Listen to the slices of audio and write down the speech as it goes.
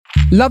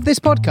Love this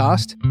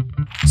podcast?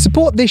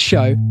 Support this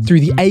show through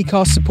the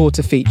Acast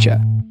supporter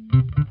feature.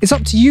 It's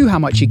up to you how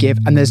much you give,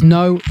 and there's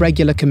no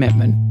regular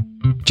commitment.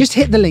 Just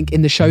hit the link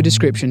in the show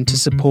description to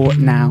support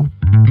now.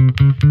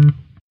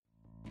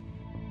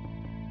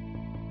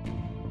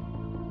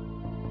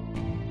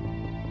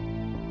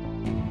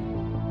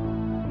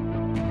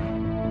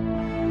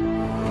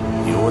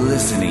 You're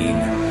listening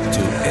to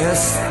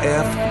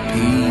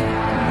SFP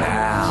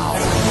Now.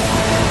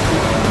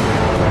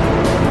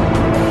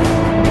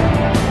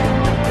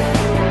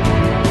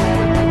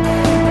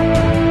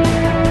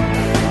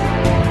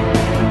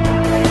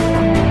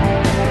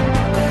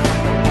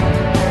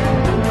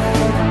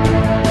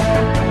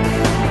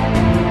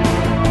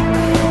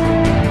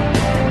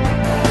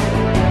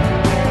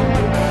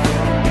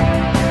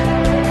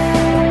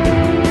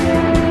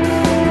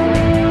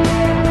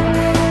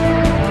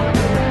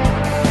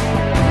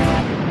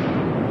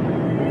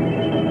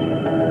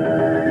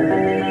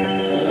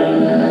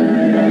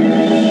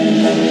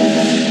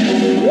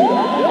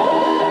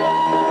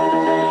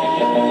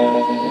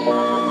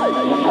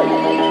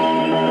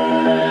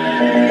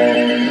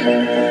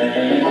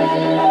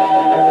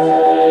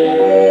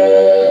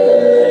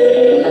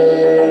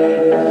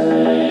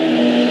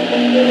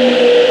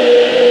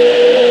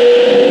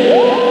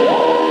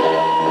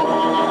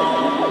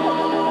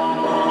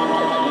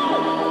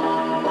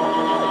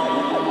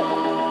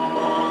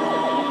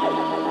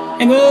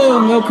 Hello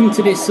and welcome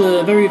to this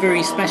very,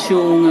 very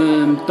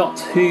special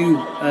Doctor Who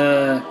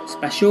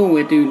special.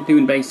 We're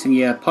doing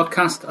basically a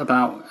podcast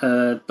about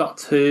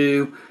Doctor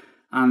Who,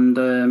 and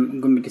I'm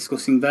going to be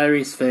discussing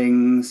various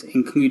things,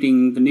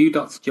 including the new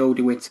Doctor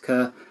Jodie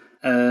Whittaker,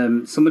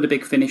 some of the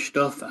Big Finish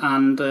stuff,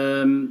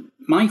 and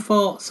my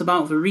thoughts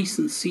about the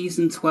recent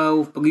Season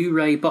 12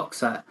 Blu-ray box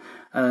set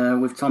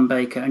with Tom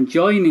Baker. And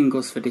joining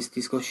us for this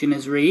discussion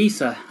is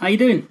Raisa. How you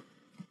doing?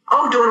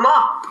 Oh, doing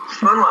well.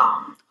 Doing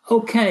well.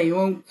 Okay,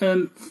 well,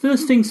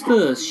 first things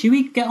first, should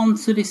we get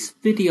onto this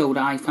video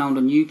that I found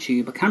on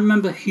YouTube? I can't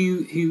remember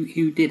who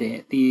did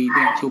it, the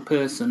actual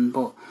person,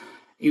 but,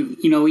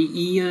 he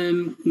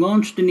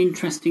launched an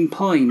interesting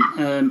point,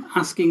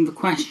 asking the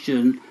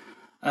question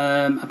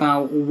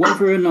about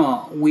whether or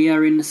not we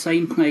are in the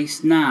same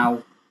place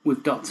now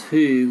with Doctor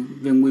Who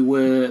than we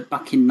were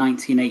back in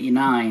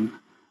 1989,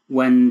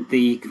 when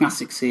the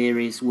classic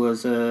series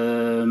was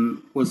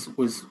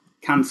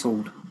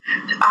cancelled.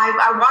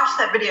 I watched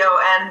that video,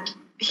 and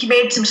he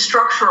made some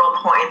structural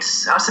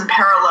points, some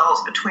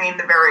parallels between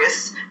the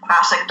various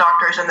classic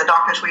Doctors and the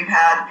Doctors we've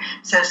had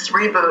since the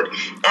reboot.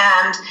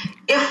 And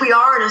if we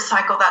are in a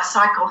cycle, that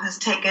cycle has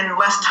taken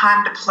less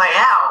time to play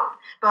out.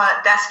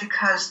 But that's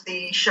because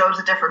the show's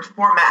a different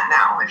format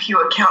now. If you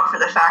account for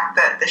the fact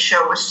that the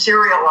show was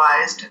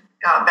serialized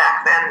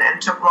back then and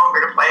took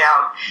longer to play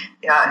out,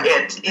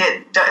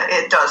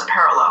 it does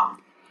parallel,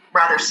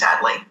 rather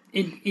sadly.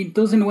 It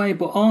does in a way,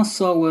 but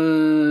also,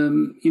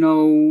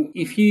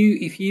 if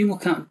you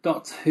look at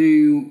Doctor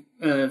Who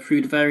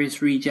through the various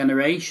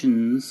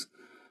regenerations,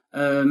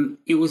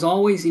 it was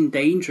always in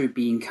danger of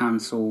being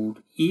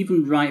cancelled,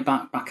 even right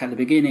back at the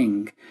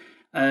beginning.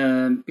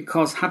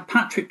 Because had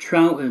Patrick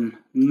Troughton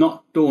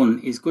not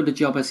done as good a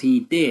job as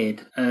he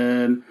did,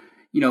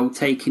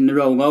 taking the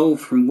role over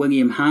from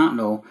William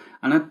Hartnell,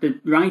 and had the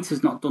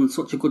writers not done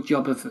such a good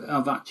job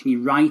of actually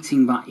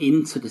writing that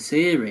into the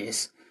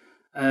series,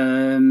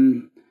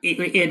 it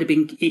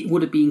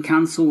would have been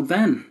cancelled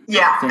then.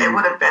 Yeah, it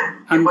would have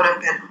been.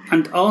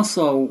 And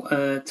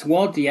also,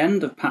 toward the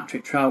end of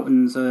Patrick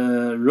Troughton's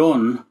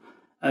run,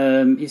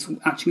 it's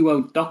actually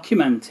well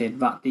documented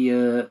that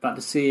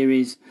the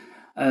series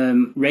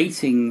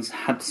ratings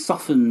had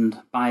softened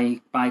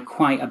by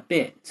quite a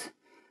bit,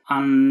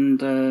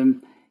 and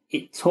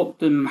it took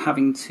them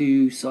having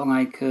to sort of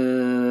like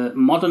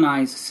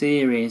modernise the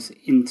series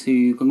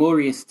into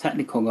glorious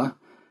Technicolor,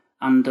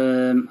 and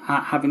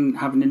having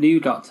the new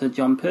Doctor,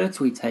 John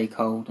Pertwee, take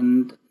hold,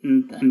 and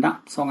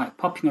that sort of like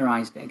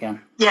popularised it again.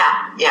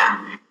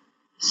 Yeah.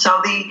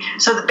 So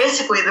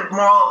basically the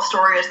moral of the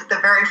story is that the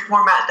very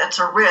format that's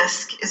a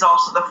risk is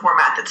also the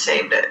format that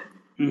saved it.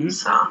 Mm-hmm.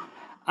 So,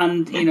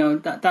 and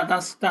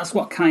that's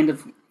what kind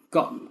of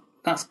got.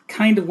 That's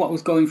kind of what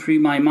was going through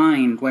my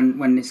mind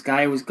when this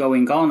guy was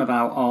going on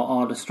about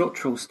all the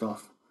structural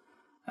stuff.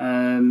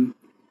 And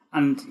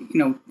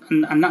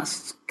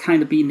that's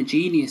kind of been the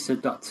genius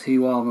of Doctor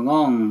Who all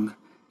along.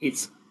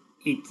 It's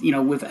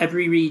with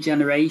every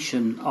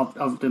regeneration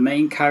of the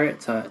main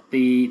character,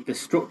 the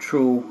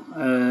structural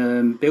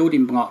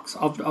building blocks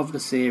of the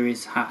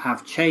series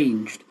have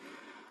changed.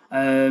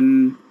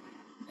 And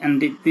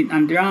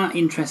there are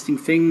interesting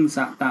things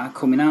that are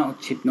coming out of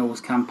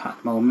Chibnall's camp at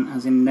the moment,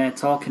 as in they're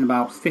talking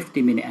about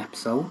 50-minute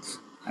episodes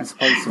as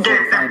opposed to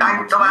 45-minute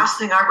episodes. The last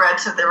thing I read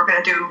said they were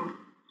going to do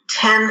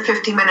 10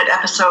 50-minute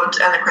episodes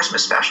and a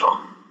Christmas special.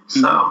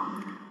 So,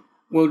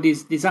 Well,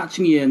 there's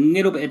actually a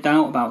little bit of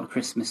doubt about the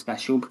Christmas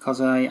special,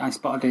 because I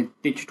spotted a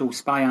Digital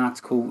Spy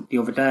article the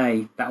other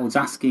day that was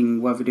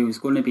asking whether there was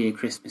going to be a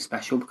Christmas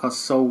special because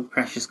so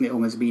precious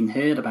little has been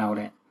heard about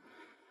it.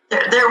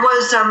 There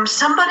was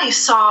somebody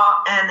saw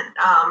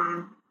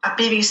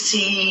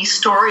BBC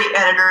story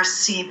editor's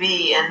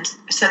CV and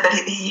said that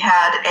he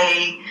had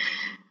a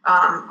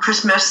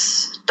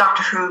Christmas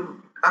Doctor Who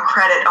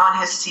credit on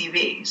his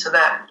CV. So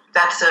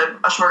that's a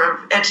sort of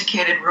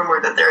educated rumor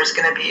that there is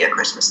going to be a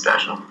Christmas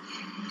special.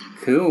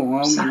 Cool.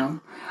 Well,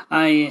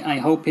 I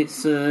hope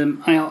it's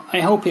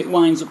I hope it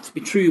winds up to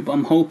be true, but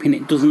I'm hoping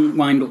it doesn't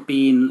wind up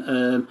being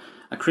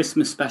a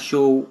Christmas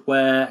special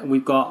where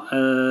we've got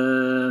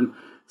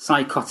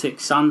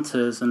psychotic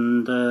Santas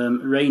and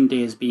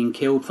reindeers being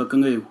killed for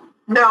glue.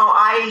 No,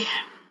 my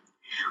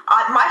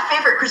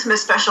favorite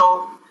Christmas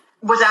special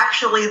was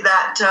actually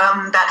that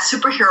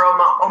superhero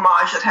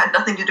homage that had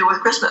nothing to do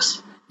with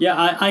Christmas. Yeah,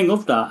 I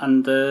love that,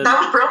 and that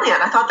was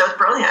brilliant. I thought that was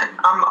brilliant.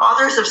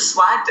 Others have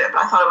slagged it,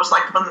 but I thought it was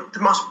like one of the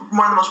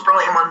most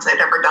brilliant ones they'd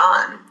ever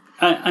done.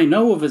 I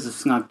know others have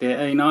snagged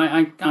it. You know,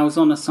 I was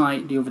on a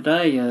site the other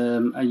day, a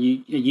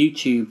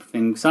YouTube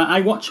thing. So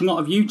I watch a lot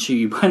of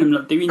YouTube when I'm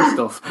not doing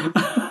stuff, and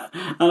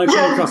I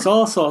come across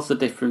all sorts of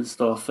different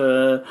stuff.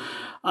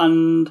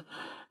 And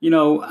you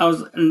know,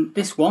 and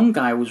this one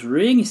guy was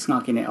really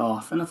snagging it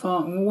off, and I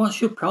thought, well, what's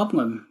your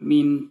problem? I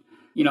mean,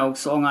 you know,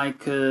 sort of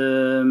like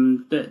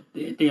the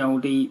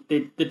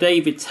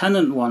David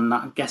Tennant one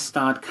that guest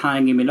starred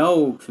Kylie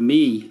Minogue, for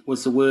me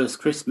was the worst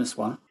Christmas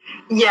one.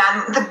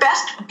 Yeah, the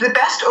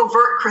best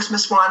overt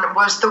Christmas one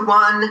was the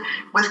one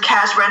with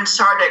Kazran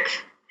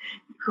Sardik,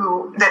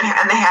 and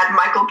they had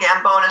Michael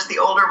Gambon as the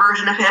older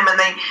version of him, and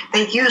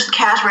they used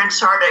Kazran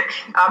Sardik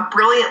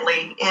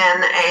brilliantly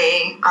in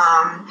a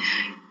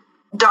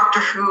Doctor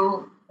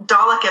Who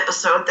Dalek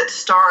episode that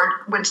starred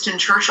Winston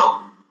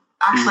Churchill.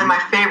 Actually, my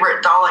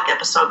favorite Dalek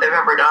episode they've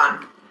ever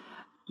done.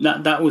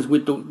 That was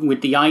with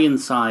the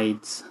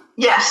Ironsides.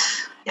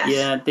 Yes.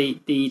 Yeah,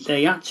 they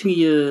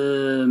actually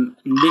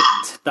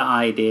nicked that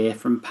idea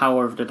from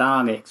Power of the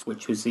Daleks,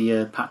 which was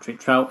the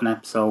Patrick Troughton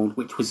episode,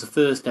 which was the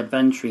first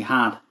adventure he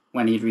had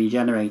when he'd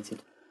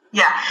regenerated.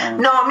 Yeah.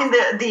 No, I mean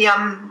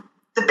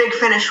the Big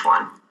Finish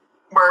one,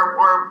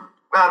 where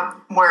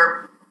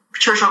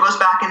Churchill goes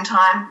back in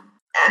time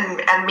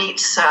and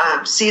meets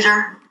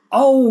Caesar.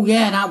 Oh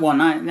yeah, that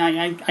one.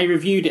 I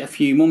reviewed it a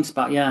few months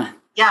back. Yeah.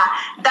 Yeah.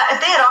 If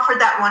they had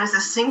offered that one as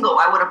a single,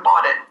 I would have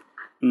bought it.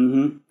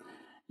 Mm-hmm.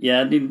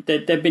 Yeah,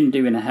 they've been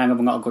doing a hell of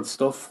a lot of good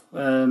stuff.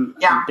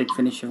 Big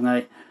Finish of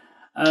late.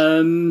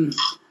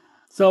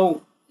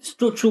 So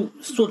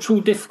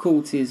structural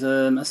difficulties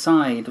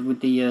aside,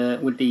 with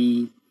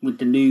the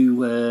new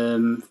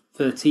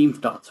 13th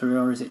Doctor,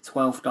 or is it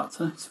 12th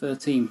Doctor? It's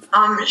 13th.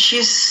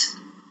 She's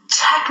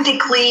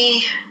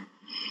technically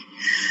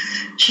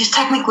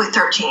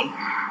 13.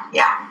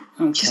 Yeah,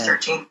 okay. She's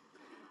 13.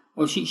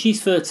 Well,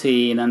 she's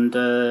 13, and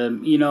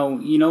you know,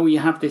 you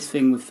have this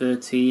thing with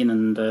 13,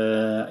 and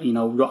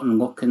rotten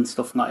luck and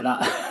stuff like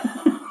that.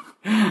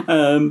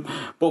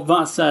 But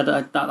that said,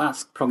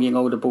 that's probably a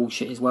load of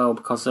bullshit as well,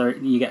 because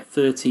you get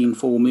 13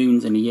 full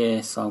moons in a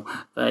year. So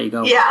there you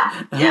go.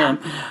 Yeah.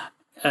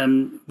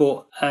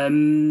 But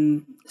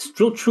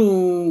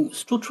structural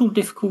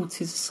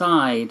difficulties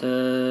aside,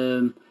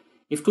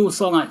 if there was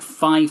sort of like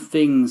 5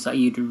 things that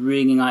you'd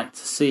really like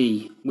to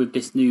see with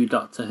this new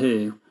Doctor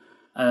Who,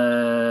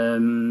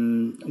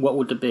 what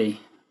would it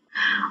be?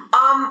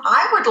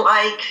 I would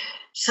like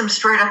some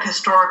straight up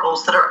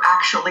historicals that are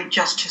actually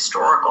just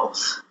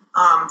historicals.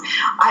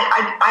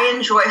 I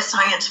enjoy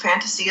science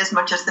fantasy as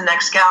much as the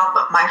next gal,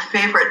 but my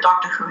favorite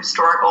Doctor Who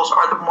historicals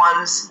are the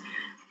ones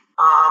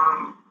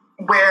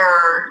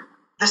where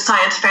the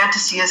science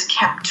fantasy is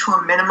kept to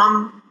a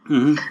minimum.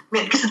 Mm-hmm. I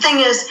mean, because the thing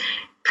is,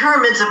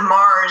 Pyramids of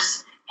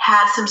Mars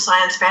had some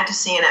science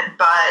fantasy in it,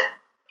 but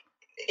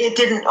it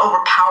didn't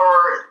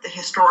overpower the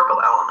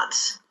historical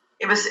elements.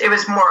 It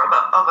was more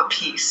of a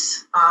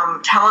piece.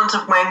 Talons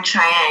of Wang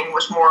Chiang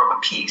was more of a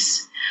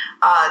piece.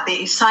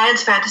 The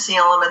science fantasy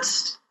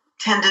elements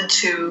tended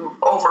to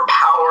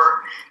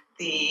overpower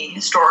the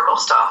historical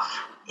stuff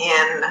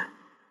in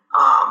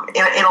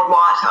a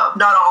lot of,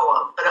 not all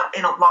of, but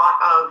in a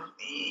lot of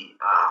the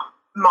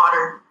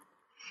modern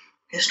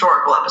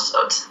historical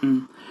episodes.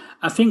 Mm.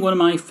 I think one of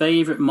my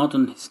favourite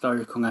modern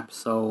historical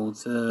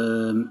episodes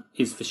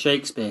is the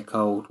Shakespeare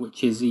Code,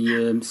 which is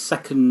the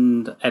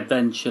second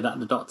adventure that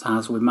the Doctor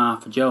has with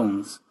Martha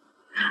Jones.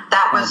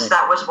 That was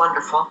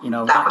wonderful.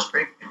 That was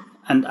pretty good.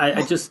 And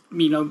I just,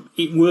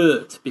 it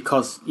worked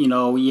because,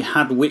 you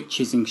had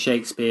witches in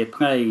Shakespeare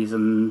plays,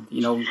 and,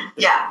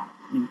 Yeah.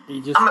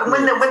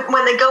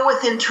 When they go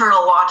with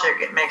internal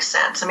logic, it makes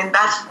sense. I mean,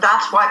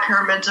 that's why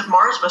Pyramids of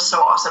Mars was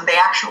so awesome. They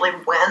actually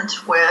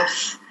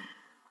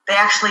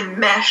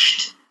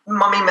meshed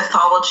mummy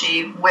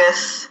mythology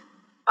with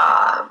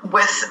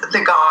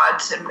the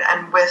gods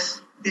and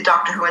with the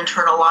Doctor Who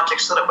internal logic,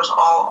 so that it was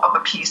all of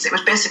a piece. It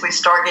was basically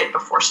Stargate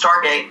before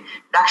Stargate.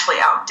 It actually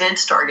outdid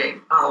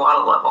Stargate on a lot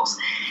of levels,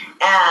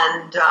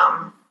 and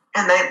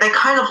they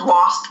kind of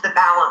lost the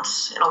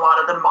balance in a lot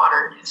of the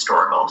modern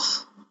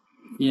historicals.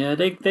 Yeah,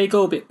 they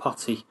go a bit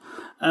potty.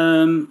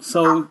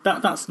 So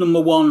that's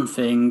number one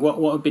thing. What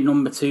would be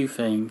number 2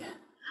 thing?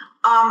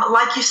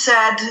 Like you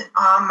said,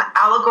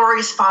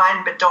 allegory's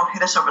fine, but don't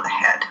hit us over the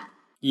head.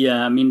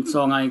 Yeah, I mean,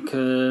 so like,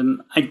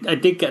 I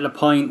did get the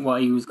point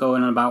what he was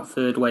going on about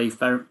third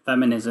wave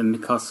feminism,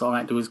 because so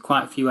like there was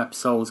quite a few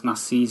episodes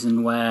last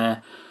season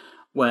where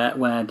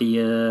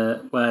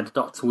the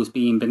Doctor was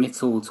being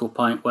belittled to a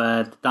point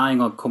where the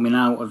dialogue coming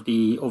out of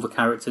the other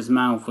character's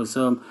mouth was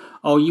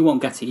oh, you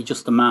won't get it, you're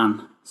just a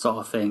man, sort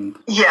of thing.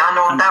 Yeah,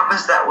 no, and that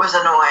was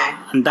annoying.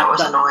 And that was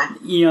annoying.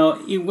 You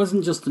know, it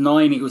wasn't just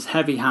annoying; it was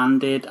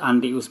heavy-handed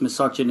and it was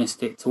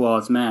misogynistic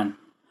towards men.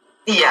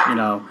 Yeah, you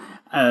know,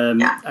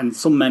 and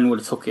some men would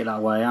have took it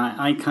that way.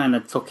 I kind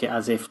of took it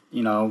as if,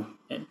 you know,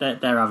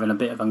 they're having a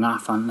bit of a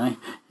laugh, aren't they?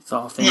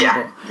 Sort of thing.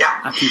 Yeah, but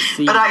yeah. I can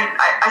see. But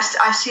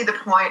I see the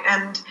point,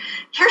 and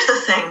here's the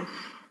thing: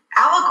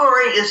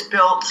 allegory is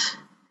built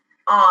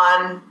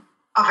on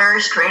a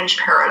very strange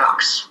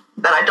paradox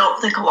that I don't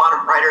think a lot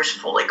of writers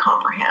fully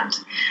comprehend.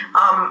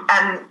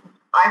 And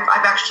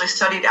I've actually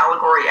studied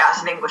allegory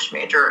as an English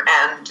major,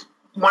 and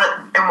when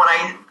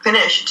I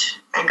finished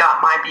and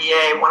got my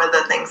BA, one of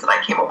the things that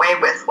I came away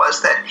with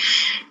was that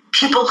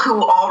people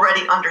who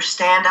already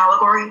understand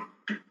allegory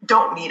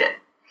don't need it.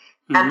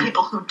 And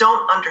people who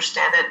don't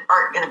understand it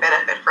aren't going to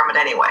benefit from it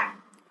anyway. I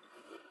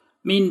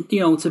mean, you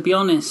know, to be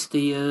honest,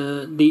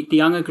 the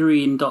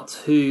allegory in Doctor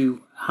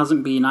Who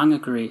hasn't been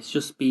allegory; it's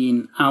just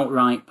been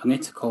outright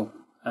political.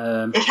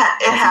 It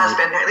has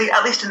been,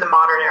 at least in the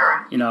modern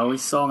era. You know,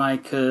 it's sort of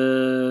like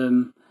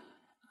a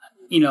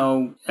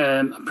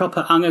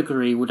proper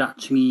allegory would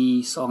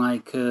actually sort of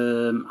like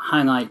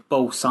highlight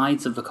both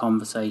sides of the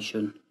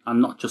conversation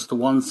and not just the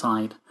one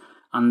side.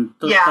 And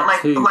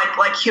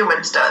like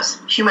Humans does.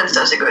 Humans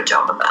does a good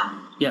job of that.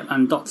 Yeah,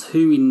 and Doctor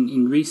Who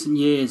in recent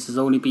years has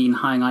only been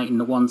highlighting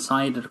the one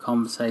side of the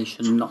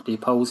conversation, not the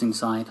opposing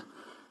side.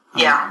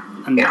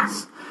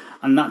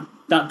 And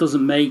that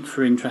doesn't make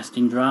for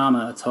interesting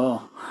drama at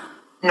all.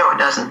 No, it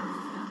doesn't.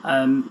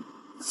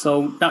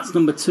 So that's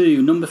number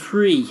 2. Number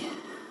 3.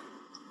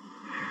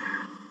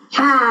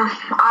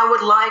 I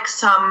would like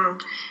some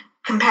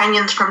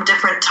companions from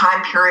different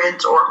time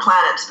periods or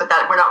planets, but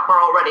that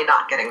we're already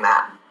not getting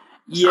that.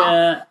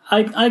 Yeah,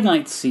 I'd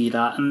like to see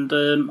that, and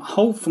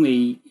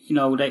hopefully, you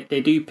know,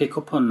 they do pick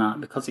up on that,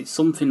 because it's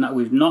something that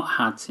we've not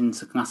had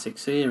since the classic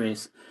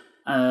series.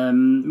 I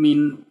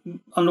mean,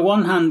 on the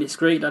one hand, it's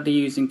great that they're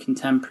using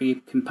contemporary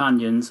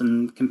companions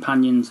and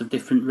companions of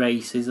different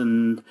races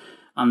and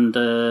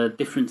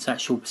different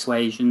sexual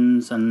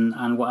persuasions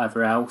and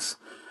whatever else,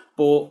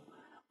 but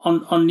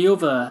on the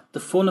other, the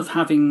fun of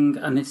having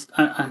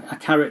a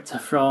character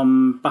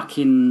from back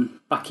in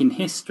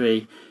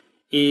history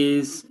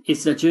is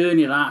the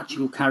journey that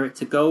actual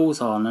character goes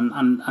on,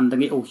 and the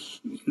little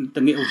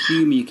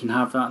humour you can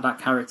have at that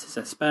character's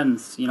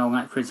expense. You know,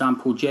 like for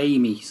example,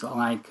 Jamie, sort of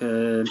like,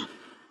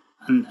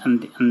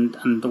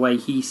 and the way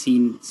he's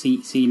seen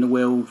the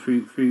world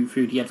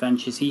through the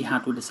adventures he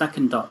had with the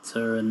Second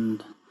Doctor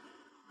and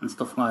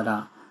stuff like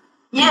that.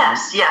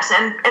 Yes,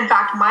 and in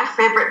fact, my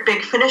favorite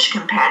Big Finish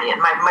companion,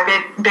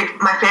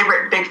 my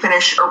favorite Big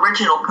Finish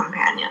original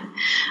companion,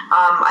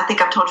 I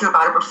think I've told you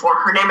about her before.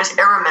 Her name is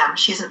Erimem.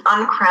 She's an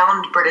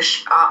uncrowned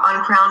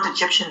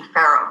Egyptian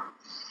pharaoh,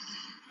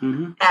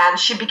 and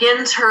she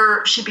begins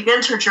her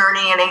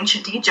journey in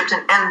ancient Egypt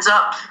and ends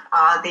up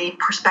the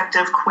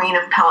prospective queen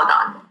of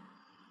Peladon.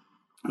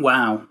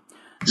 Wow!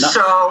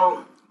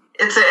 So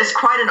it's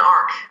quite an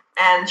arc.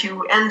 And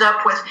you end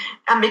up with,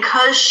 and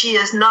because she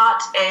is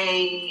not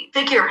a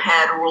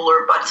figurehead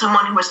ruler, but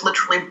someone who is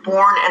literally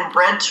born and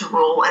bred to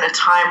rule in a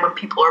time when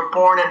people are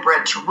born and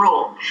bred to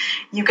rule,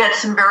 you get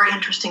some very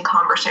interesting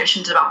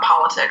conversations about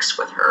politics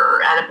with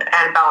her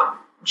and about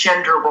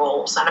gender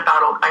roles and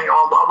about a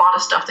lot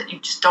of stuff that you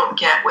just don't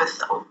get with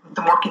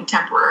the more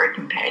contemporary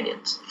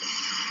companions.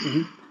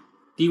 Mm-hmm.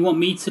 Do you want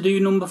me to do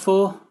number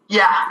 4?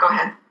 Yeah, go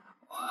ahead.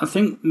 I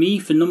think me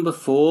for number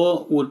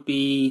 4 would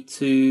be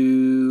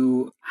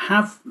to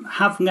have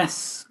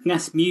less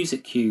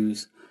music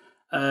cues,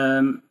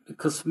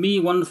 because for me,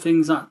 one of the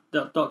things that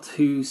Doctor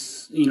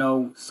Who's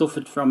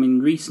suffered from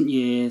in recent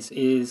years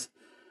is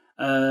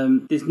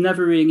there's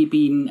never really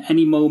been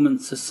any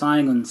moments of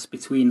silence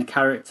between the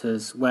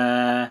characters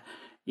where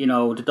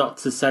the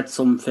Doctor said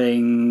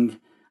something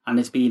and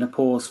there's been a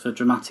pause for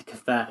dramatic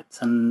effect,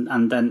 and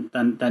then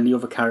the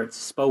other character's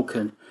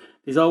spoken.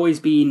 There's always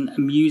been a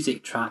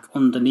music track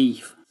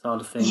underneath,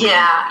 sort of thing.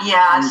 Yeah.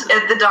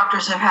 The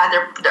Doctors have had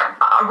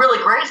a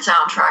really great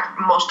soundtrack,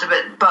 most of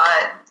it,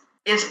 but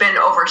it's been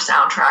over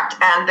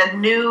soundtracked. And the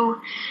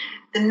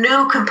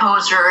new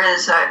composer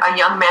is a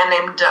young man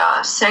named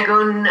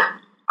Segun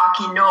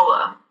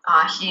Akinola.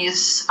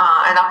 He's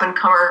an up and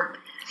comer,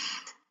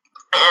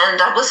 and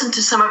I've listened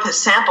to some of his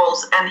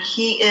samples, and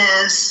he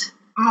is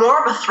more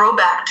of a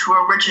throwback to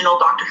original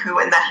Doctor Who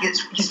in that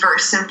he's very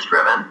synth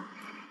driven.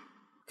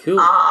 Cool.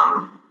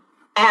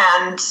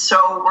 And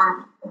so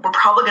we're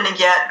probably going to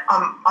get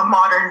a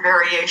modern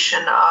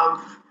variation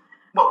of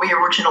what we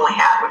originally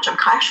had, which I'm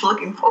kind of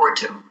looking forward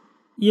to.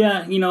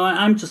 Yeah,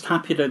 I'm just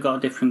happy they got a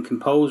different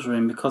composer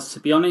in, because to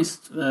be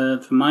honest,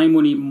 for my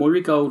money,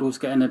 Murray Gold was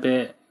getting a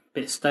bit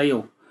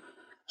stale.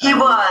 He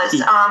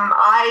was.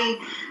 I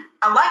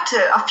liked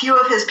a few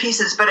of his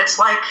pieces, but it's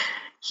like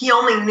he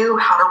only knew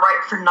how to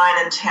write for 9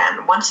 and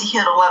 10. Once he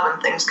hit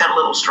 11, things got a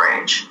little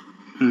strange.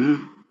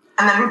 Mm-hmm.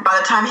 And then by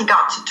the time he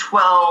got to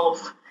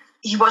 12,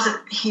 he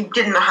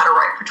didn't know how to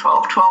write for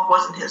 12. 12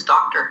 wasn't his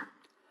doctor.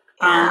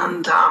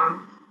 And,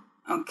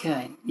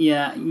 okay,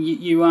 yeah,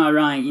 you are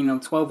right.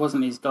 12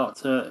 wasn't his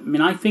doctor. I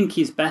mean, I think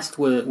his best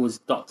work was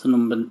Doctor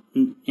Number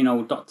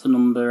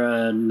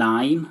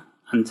 9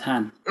 and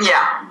 10.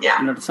 Yeah.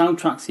 The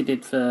soundtracks he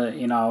did for,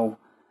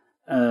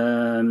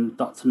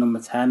 Doctor Number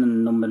 10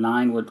 and Number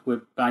 9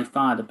 were by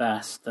far the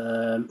best.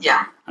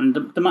 Yeah. And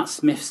the Matt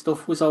Smith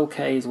stuff was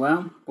okay as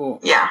well. But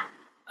yeah.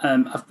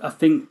 I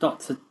think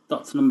Doctor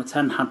Number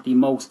 10 had the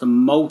most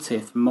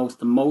emotive, most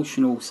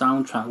emotional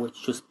soundtrack,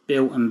 which just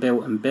built and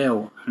built and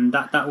built, and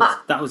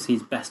that was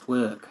his best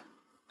work.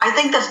 I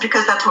think that's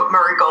because that's what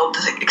Murray Gold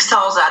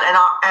excels at, and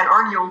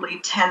arguably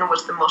 10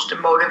 was the most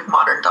emotive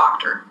modern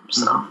Doctor.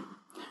 So,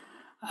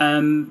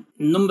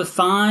 Number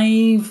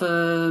 5,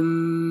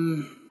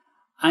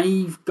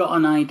 I've got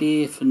an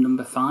idea for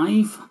number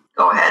 5.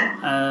 Go ahead.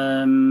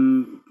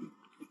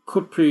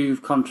 Could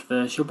prove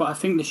controversial, but I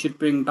think they should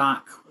bring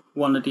back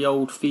one of the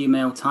old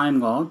female Time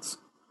Lords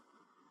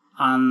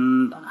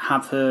and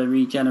have her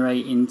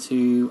regenerate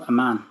into a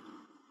man.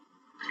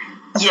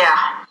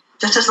 Yeah,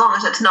 just as long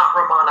as it's not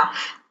Romana,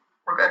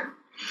 we're good.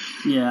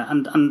 Yeah,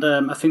 and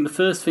I think the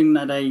first thing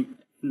that they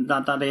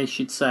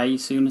should say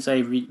as soon as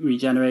they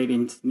regenerate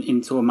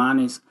into a man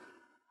is,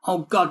 "Oh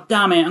God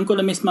damn it, I'm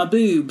gonna miss my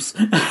boobs."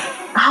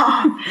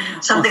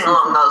 Something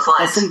along those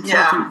lines.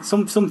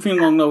 Something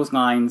along those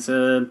lines.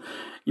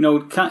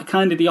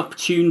 Kind of the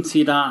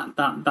opportunity that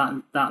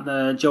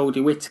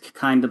Jodie Whittaker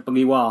kind of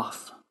blew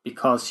off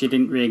because she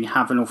didn't really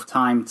have enough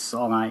time to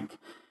sort of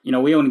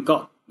we only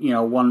got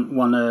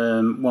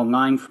one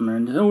line from her,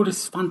 and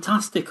this is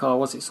fantastic, or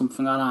was it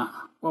something like that?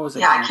 What was it?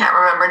 Yeah, I can't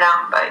remember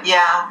now, but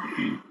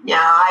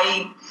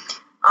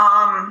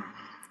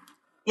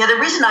the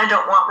reason I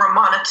don't want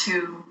Romana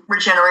to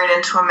regenerate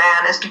into a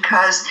man is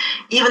because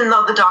even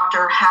though the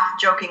Doctor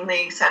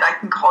half-jokingly said, "I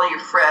can call you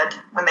Fred,"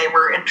 when they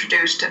were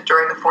introduced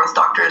during the Fourth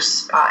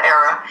Doctor's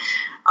era,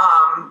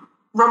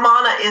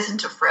 Romana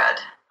isn't a Fred.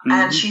 Mm-hmm.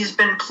 And she's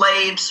been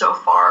played so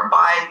far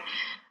by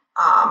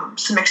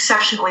some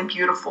exceptionally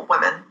beautiful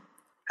women.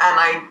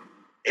 And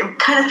it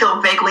kind of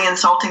feel vaguely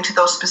insulting to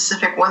those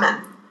specific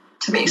women,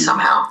 to me,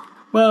 somehow.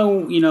 Well,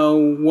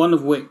 one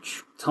of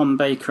which Tom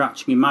Baker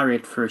actually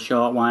married for a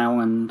short while,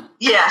 and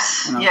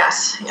yes, yeah,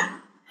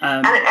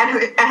 and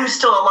who's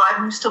still alive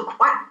and who's still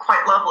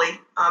quite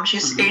lovely.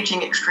 She's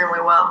aging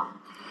extremely well.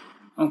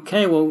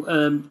 Okay, well,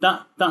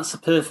 that's a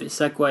perfect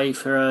segue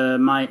for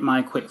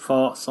my quick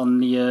thoughts on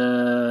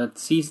the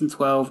season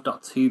 12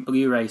 Doctor Who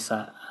Blu-ray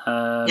set.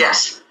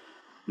 Yes.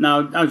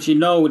 Now, as you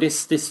know,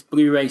 this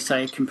Blu-ray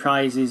set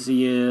comprises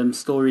the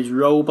stories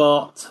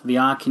Robot, The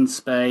Ark in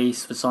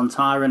Space, The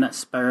Sontaran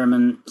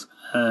Experiment,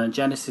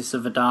 Genesis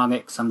of the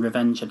Daleks, and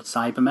Revenge of the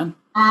Cybermen.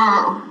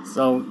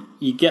 So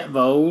you get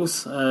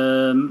those,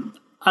 and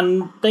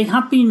they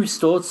have been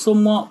restored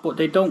somewhat, but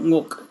they don't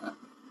look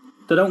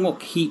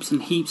heaps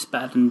and heaps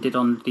better than they did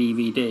on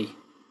DVD.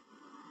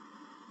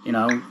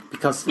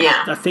 Because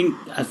I think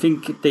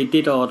they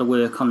did all the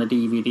work on the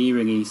DVD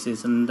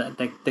releases, and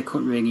they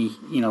couldn't really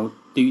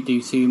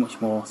do too much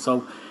more.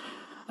 So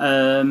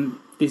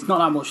there's not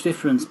that much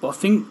difference. But I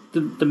think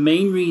the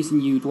main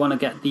reason you'd want to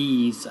get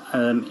these,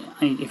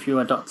 if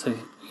you're a Doctor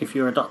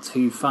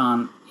Who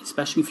fan,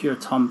 especially if you're a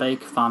Tom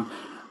Baker fan,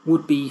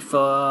 would be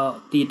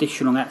for the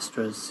additional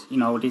extras.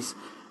 There's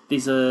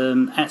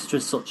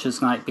extras such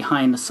as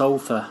Behind the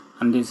Sofa,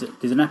 and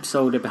there's an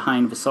episode of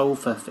Behind the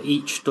Sofa for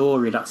each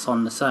story that's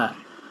on the set.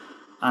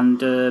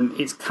 And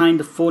it's kind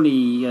of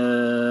funny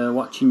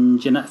watching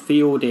Jeanette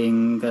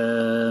Fielding,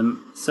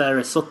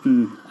 Sarah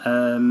Sutton,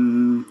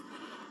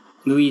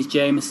 Louise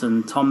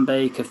Jameson, Tom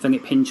Baker,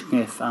 Philip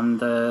Hinchcliffe,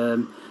 and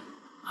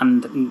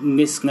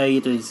Liz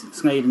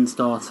Sladen's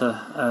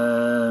daughter,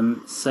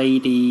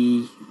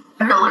 Sadie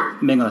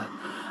Miller,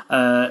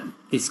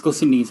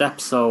 discussing these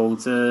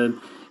episodes.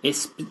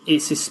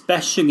 It's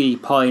especially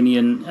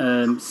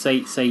poignant,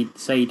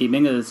 Sadie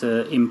Miller's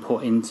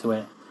input into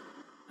it.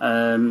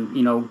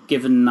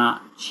 Given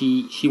that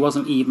she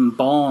wasn't even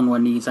born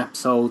when these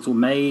episodes were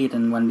made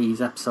and when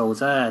these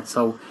episodes aired,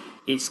 so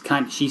it's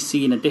she's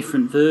seeing a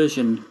different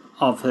version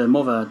of her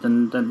mother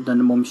than the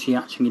mum she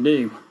actually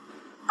knew,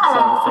 sort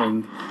of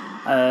thing.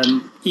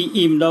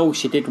 Even though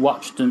she did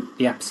watch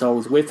the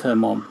episodes with her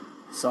mum,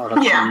 sort of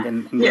thing,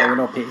 and growing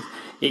up,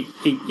 it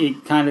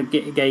kind of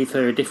gave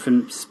her a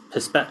different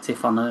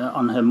perspective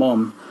on her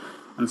mum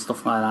and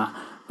stuff like that.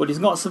 But there's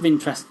lots of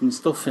interesting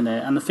stuff in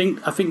it, and I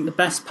think the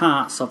best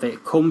parts of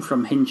it come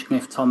from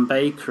Hinchcliffe, Tom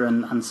Baker,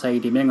 and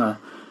Sadie Miller,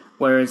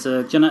 whereas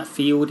Jeanette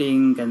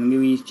Fielding and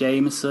Louise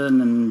Jameson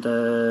and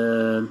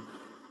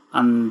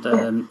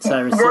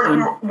Sarah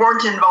Sutton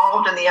weren't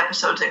involved in the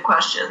episodes in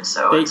question,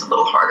 so it's a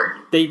little harder.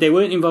 They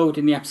weren't involved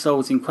in the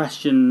episodes in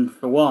question,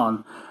 for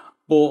one,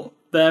 but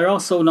they're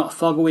also not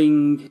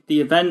following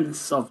the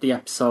events of the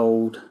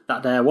episode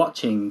that they're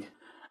watching.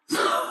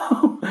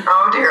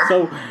 Oh dear.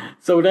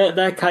 So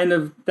they're kind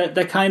of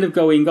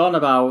going on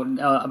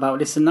about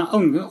this and that.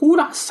 Oh,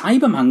 that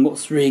Cyberman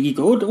looks really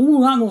good.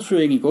 Oh, that looks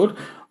really good.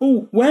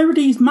 Oh, where are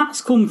these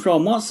mats come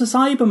from? What's the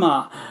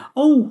Cybermat?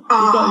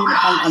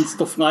 And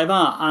stuff like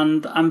that.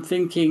 And I'm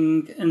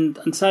thinking,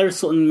 and Sarah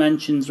Sutton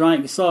mentions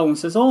rightly so, and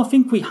says, I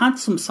think we had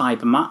some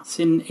Cybermats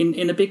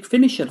in a Big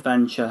Finish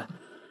adventure.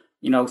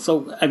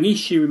 So at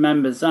least she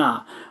remembers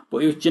that.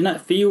 But it was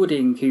Jeanette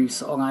Fielding who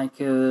sort of like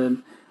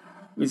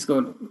was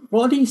going,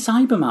 what are these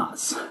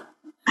Cybermats?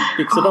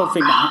 Because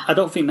I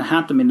don't think they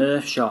had them in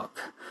Earthshock,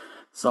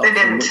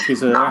 which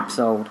was her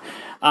episode.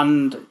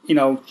 And,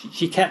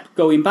 she kept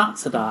going back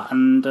to that.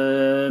 And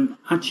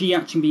had she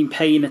actually been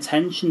paying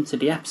attention to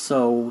the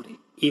episode,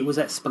 it was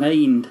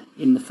explained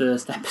in the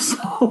first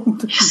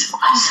episode.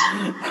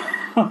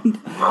 and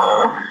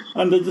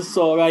I just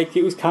saw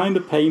it was kind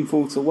of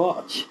painful to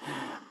watch.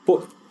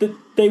 But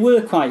they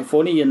were quite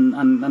funny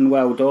and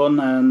well done.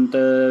 And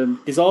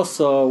there's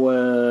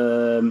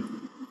also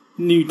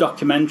new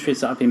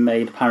documentaries that have been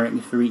made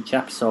apparently for each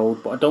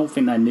episode, but I don't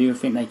think they're new. I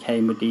think they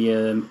came with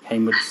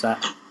the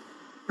set.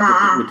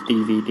 With the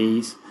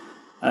DVDs,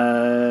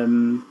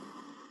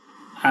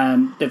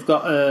 and they've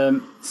got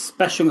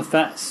special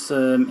effects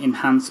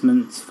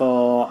enhancements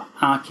for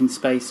Ark in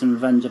Space and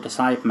Revenge of the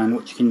Cybermen,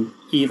 which you can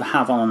either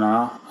have on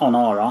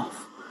or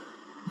off,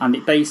 and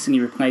it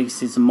basically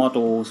replaces the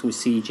models with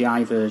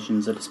CGI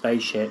versions of the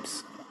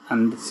spaceships,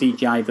 and the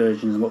CGI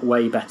versions look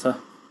way better.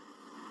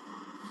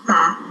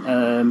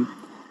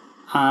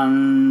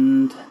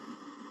 And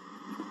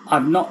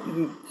I've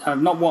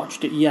not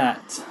watched it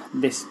yet.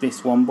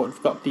 This one, but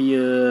they've got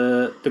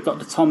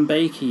the Tom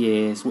Baker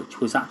years, which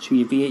was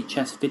actually a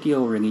VHS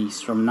video release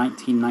from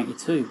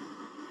 1992.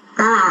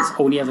 It's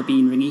only ever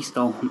been released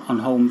on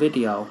home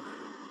video,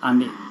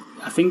 and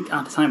I think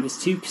at the time it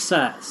was 2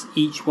 cassettes.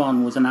 Each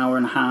one was an hour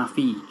and a half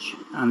each,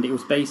 and it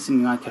was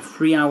basically like a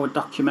 3-hour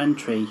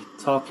documentary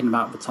talking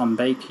about the Tom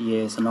Baker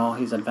years and all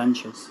his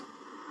adventures.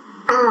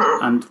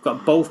 And we've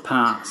got both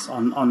parts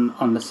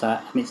on the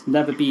set, and it's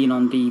never been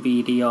on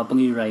DVD or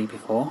Blu-ray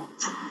before.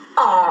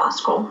 Oh, that's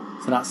cool.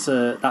 So that's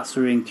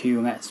a really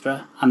cool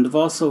extra. And they've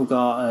also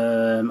got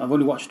I've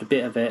only watched a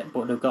bit of it,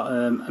 but they've got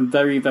a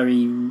very,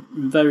 very,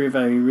 very,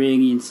 very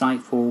really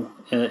insightful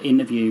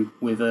interview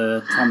with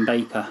Tom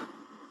Baker.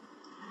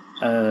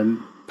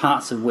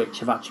 Parts of which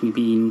have actually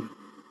been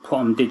put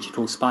on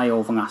Digital Spy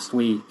over last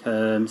week,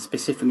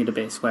 specifically the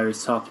bits where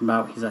he's talking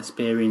about his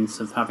experience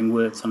of having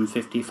worked on the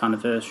 50th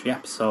anniversary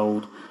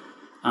episode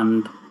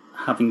and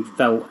having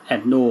felt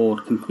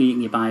ignored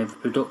completely by the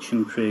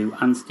production crew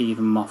and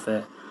Stephen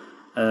Moffat,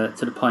 to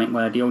the point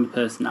where the only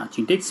person that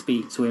actually did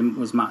speak to him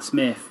was Matt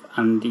Smith,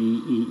 and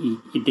he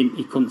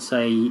couldn't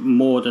say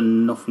more than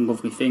enough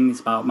lovely things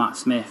about Matt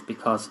Smith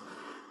because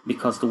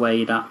the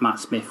way that Matt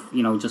Smith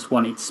just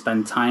wanted to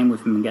spend time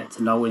with him and get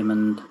to know him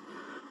and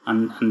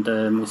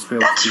was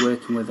thrilled to be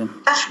working with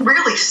him. That's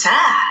really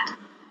sad.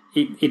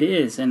 It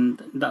is,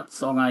 and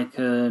that's all like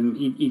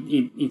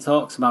he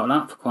talks about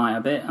that for quite a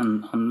bit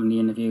on the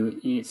interview.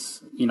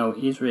 It's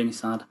it is really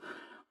sad.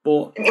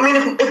 But I mean,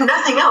 if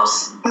nothing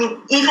else,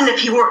 even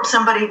if he weren't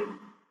somebody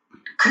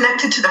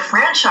connected to the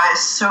franchise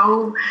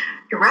so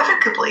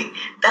irrevocably,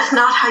 that's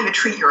not how you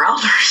treat your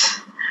elders.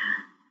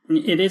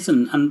 It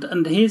isn't,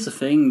 and here's the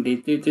thing: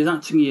 there's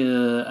actually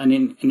an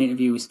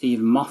interview with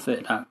Stephen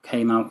Moffat that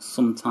came out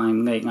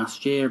sometime late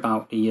last year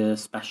about the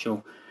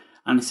special,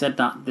 and he said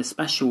that the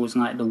special was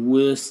like the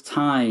worst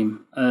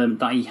time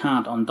that he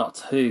had on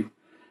Doctor Who,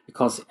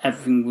 because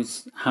everything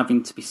was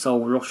having to be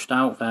so rushed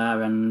out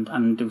there, and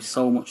there was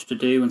so much to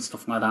do and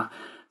stuff like that.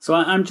 So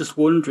I'm just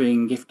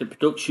wondering if the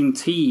production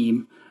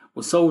team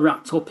were so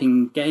wrapped up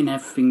in getting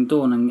everything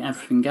done and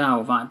everything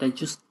out that they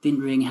just didn't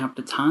really have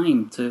the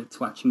time to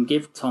actually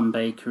give Tom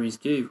Baker his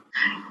due.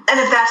 And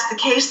if that's the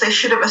case, they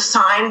should have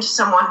assigned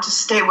someone to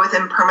stay with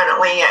him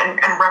permanently and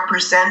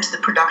represent the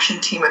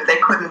production team if they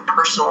couldn't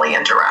personally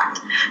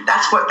interact.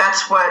 That's what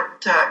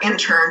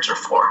interns are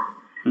for.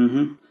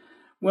 Mm-hmm.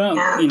 Well,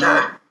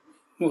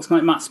 looks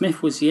like Matt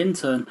Smith was the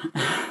intern.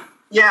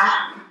 Yeah.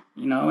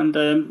 And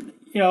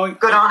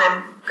good on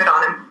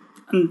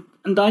him.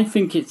 And I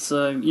think it's,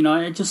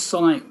 I just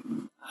saw it,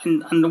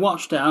 and I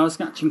watched it, I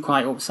was actually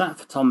quite upset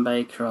for Tom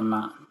Baker on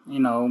that,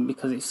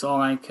 because it's all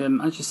like,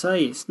 as you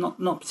say, it's not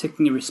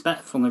particularly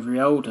respectful of your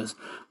elders,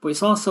 but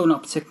it's also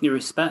not particularly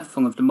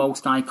respectful of the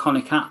most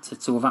iconic actor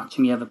to have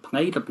actually ever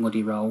played a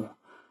bloody role.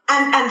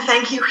 And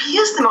thank you, he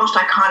is the most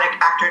iconic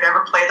actor to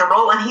ever play the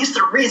role, and he's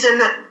the reason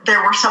that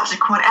there were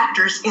subsequent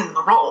actors in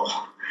the role.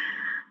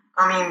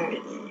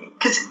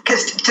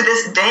 Because to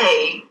this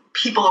day,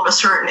 people of a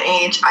certain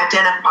age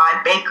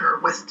identify Baker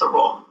with the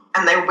role,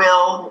 and they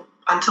will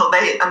until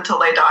they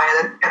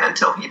die and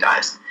until he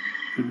dies.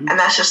 Mm-hmm. And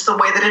that's just the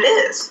way that it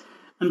is.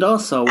 And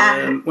also,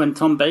 when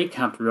Tom Baker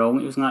had the role,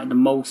 it was like the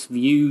most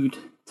viewed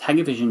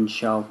television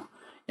show.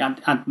 It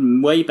had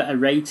way better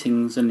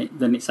ratings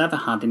than it's ever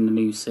had in the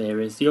new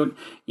series. The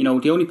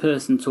only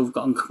person to have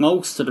gotten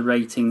close to the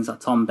ratings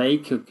that Tom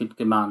Baker could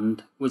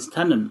command was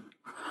Tennant.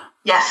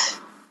 Yes.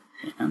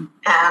 And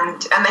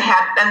they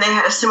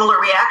had a similar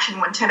reaction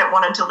when Tennant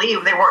wanted to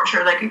leave. They weren't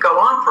sure they could go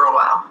on for a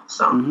while.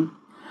 So,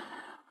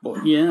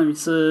 but yeah,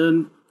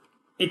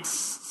 it's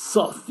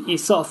sort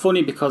of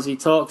funny because he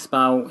talks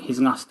about his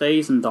last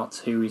days in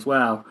Doctor Who as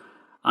well,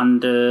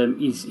 and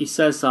he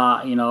says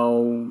that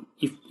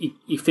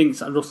he thinks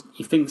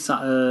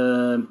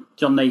that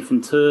John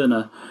Nathan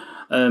Turner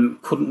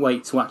couldn't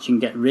wait to actually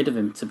get rid of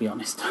him, to be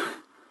honest.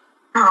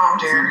 Oh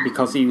dear!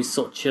 Because he was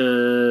such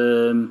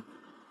a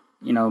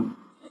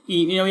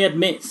he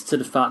admits to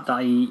the fact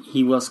that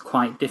he was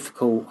quite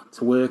difficult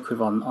to work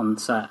with on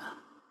set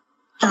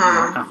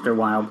after a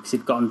while, because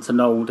he'd gotten to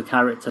know the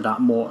character that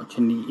much,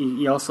 and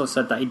he also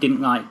said that he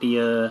didn't like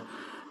the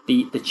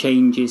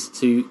changes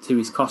to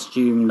his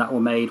costume that were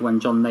made when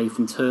John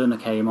Nathan Turner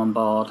came on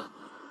board,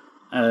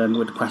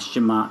 with the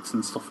question marks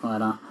and stuff like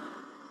that.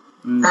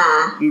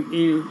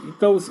 He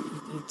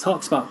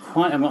talks about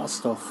quite a lot of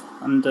stuff,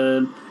 and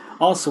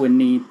also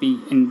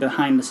in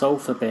behind the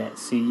sofa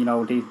bits,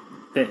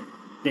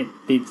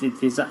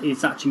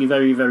 it's actually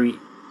very, very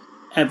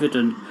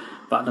evident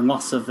that the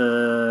loss of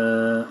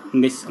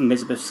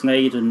Elizabeth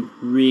Sladen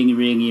really,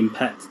 really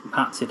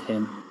impacted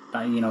him.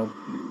 That he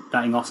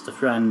lost a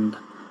friend.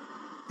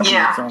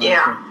 Yeah. And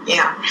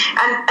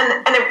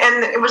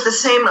it was the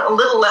same, a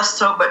little less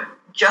so, but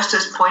just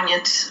as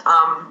poignant.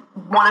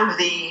 One of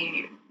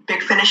the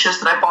big finishes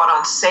that I bought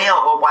on sale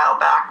a while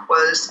back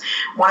was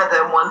one of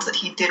the ones that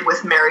he did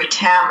with Mary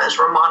Tam as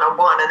Romana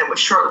 1, and it was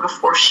shortly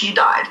before she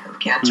died of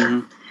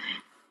cancer.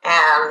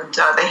 And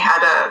they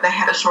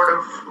had a sort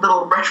of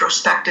little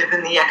retrospective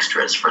in the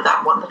extras for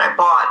that one that I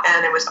bought,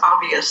 and it was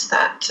obvious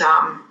that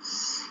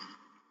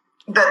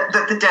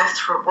that the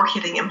deaths were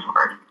hitting him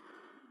hard.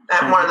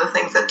 One of the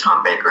things that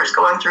Tom Baker is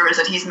going through is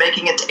that he's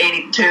making it to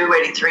 82,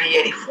 83,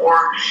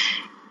 84,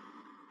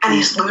 and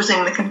he's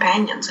losing the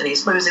companions, and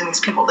he's losing these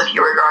people that he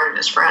regarded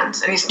as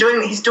friends, and he's doing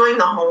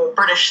the whole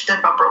British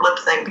stiff upper lip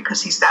thing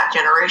because he's that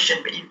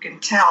generation, but you can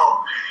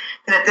tell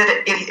that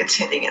it's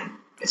hitting him.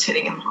 It's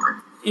hitting him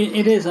hard.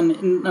 It is, and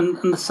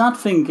the sad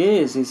thing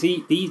is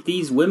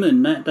these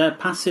women, they're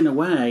passing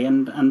away,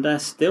 and they're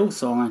still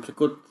so like a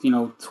good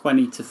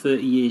 20 to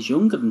 30 years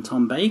younger than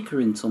Tom Baker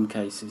in some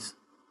cases.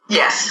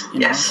 Yes.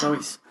 So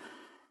it's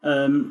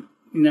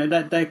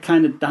they're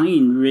kind of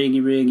dying really,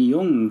 really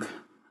young.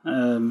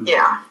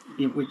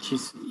 Which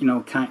is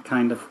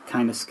kind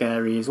of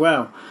scary as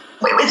well.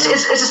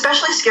 It's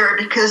especially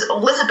scary because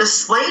Elizabeth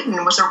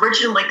Sladen was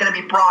originally going to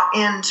be brought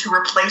in to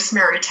replace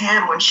Mary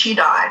Tam when she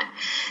died,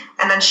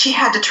 and then she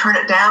had to turn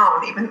it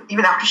down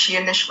even after she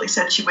initially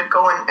said she would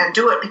go and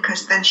do it,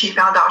 because then she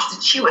found out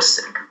that she was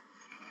sick.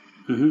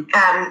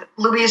 And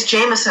Louise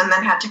Jameson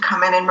then had to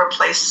come in and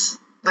replace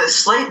Liz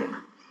Sladen,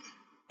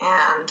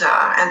 and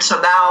so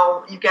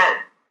now you get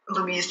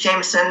Louise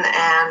Jameson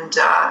and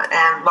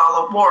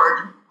Lalla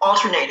Ward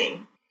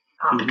alternating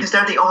because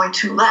they're the only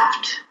two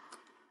left.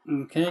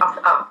 Okay.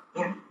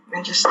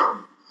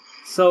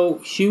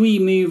 So should we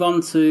move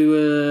on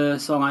to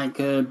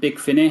Big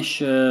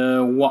Finish?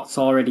 What's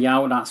already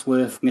out that's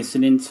worth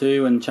listening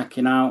to and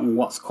checking out, and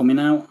what's coming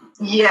out?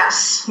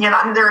 Yes. There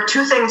are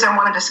two things I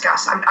want to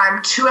discuss.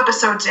 I'm 2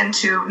 episodes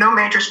into, no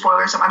major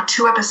spoilers, I'm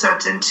 2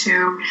 episodes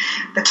into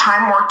the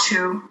Time War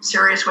 2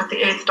 series with the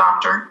 8th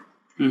Doctor.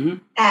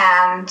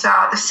 And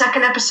the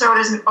second episode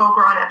is an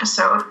Ogron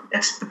episode.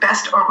 It's the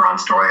best Ogron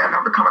story I've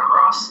ever come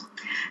across.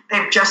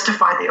 They've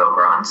justified the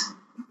Ogrons.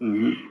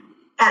 And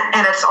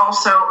it's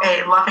also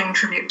a loving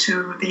tribute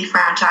to the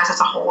franchise as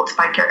a whole. It's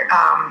by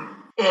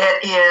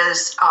it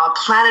is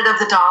Planet of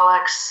the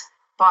Daleks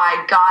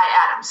by Guy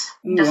Adams.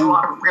 He does a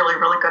lot of really,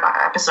 really good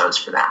episodes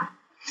for them.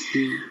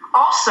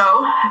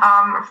 Also,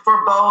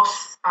 for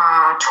both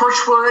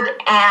Torchwood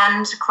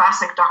and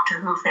classic Doctor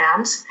Who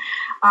fans,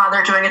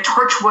 they're doing a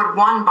Torchwood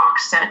 1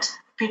 box set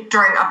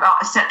during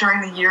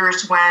the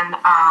years when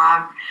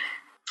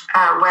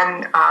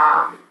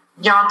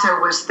Janta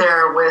was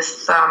there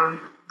with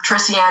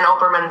Tracy Ann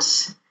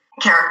Oberman's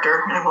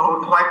character,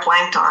 who I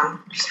blanked on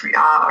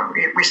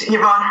recently,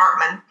 Yvonne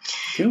Hartman.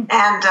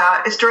 And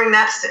it's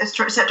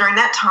set during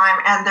that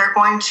time, and they're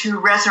going to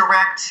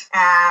resurrect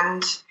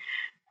and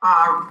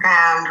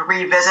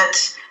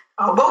revisit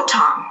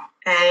Wotong,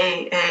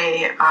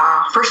 a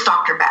First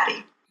Doctor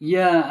baddie.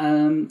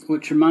 Yeah,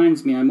 which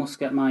reminds me, I must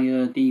get my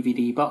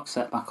DVD box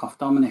set back off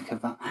Dominic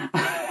of that.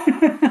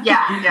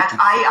 Yeah.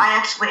 I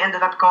actually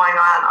ended up going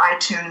on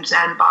iTunes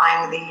and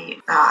buying the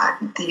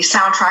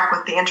soundtrack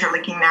with the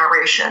interlinking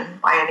narration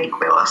by Annie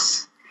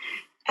Quillis,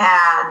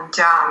 and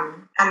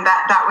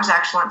that was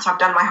excellent. So I've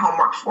done my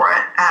homework for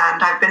it,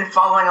 and I've been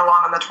following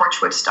along on the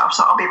Torchwood stuff.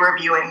 So I'll be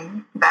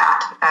reviewing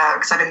that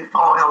because I've been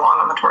following along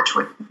on the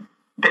Torchwood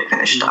Big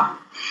Finish stuff.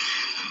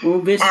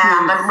 Well,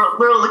 I'm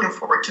really looking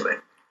forward to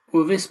it.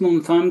 Well, this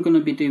month I'm going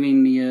to be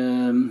doing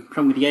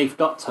probably the 8th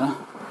Doctor,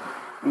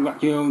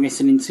 what you're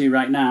listening to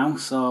right now.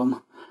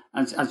 So,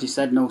 as you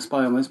said, no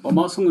spoilers. But I'm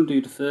also going to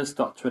do the First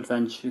Doctor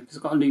adventure, because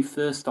I've got a new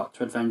First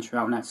Doctor adventure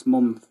out this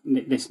month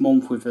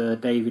with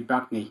David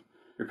Bradley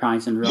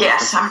reprising Rose.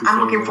 Yes, I'm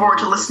looking forward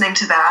to listening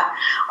to that.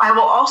 I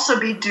will also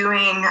be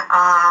doing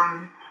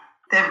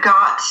They've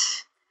got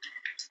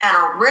an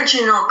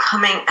original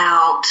coming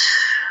out.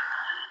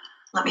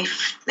 Let me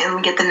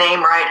get the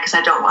name right because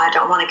I don't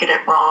want to get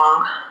it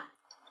wrong.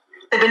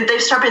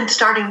 They've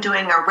starting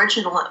doing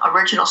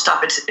original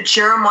stuff. It's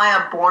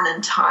Jeremiah Born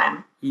in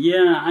Time.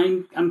 Yeah,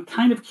 I'm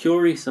kind of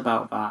curious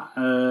about that.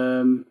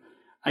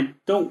 I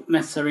don't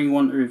necessarily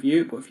want to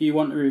review it, but if you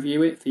want to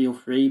review it, feel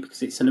free,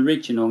 because it's an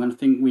original, and I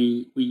think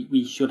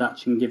we should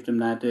actually give them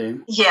their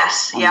due.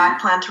 Yes, I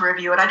plan to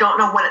review it. I don't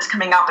know when it's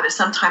coming out, but it's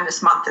sometime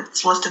this month.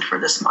 It's listed for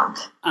this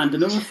month. And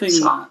another thing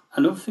that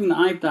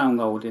I've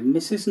downloaded, and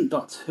this isn't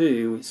Doctor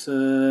Who,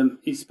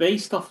 it's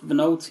based off of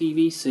an old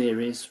TV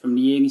series from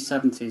the early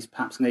 70s,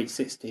 perhaps late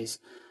 60s,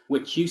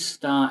 which used to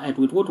star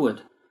Edward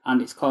Woodward,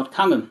 and it's called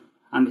Callan.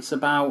 And it's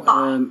about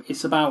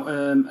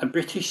a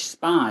British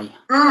spy,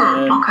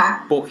 okay.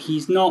 But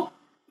he's not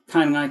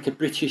kind of like a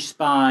British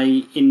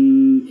spy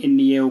in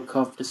the ilk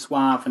of the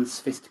suave and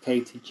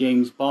sophisticated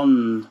James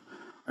Bond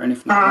or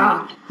anything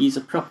like that. He's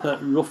a proper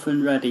rough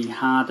and ready,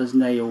 hard as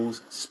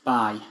nails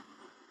spy.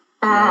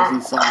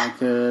 He's sort of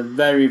like a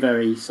very,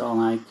 very sort of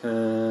like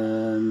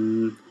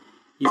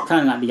he's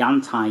kind of like the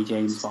anti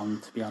James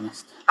Bond, to be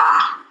honest.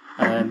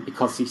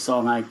 Because he's sort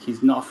of like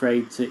he's not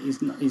afraid to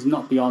he's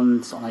not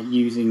beyond sort of like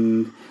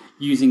using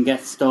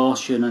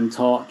extortion and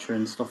torture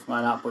and stuff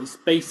like that. But it's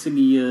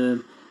basically a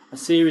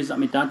series that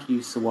my dad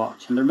used to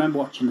watch, and I remember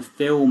watching a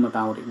film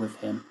about it with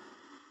him.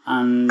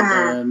 And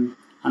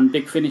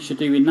Big Finish are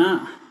doing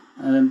that.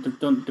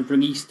 They've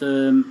released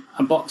a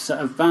box set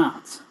of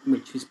that,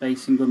 which is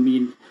basically going to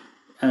be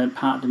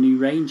part of the new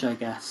range, I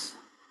guess.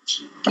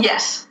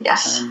 Yes.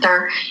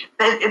 I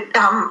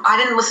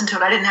didn't listen to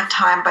it. I didn't have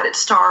time, but it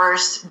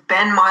stars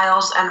Ben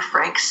Miles and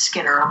Frank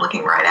Skinner. I'm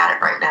looking right at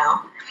it right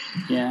now.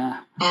 Yeah.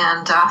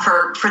 And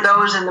for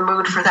those in the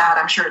mood for that,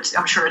 I'm sure it's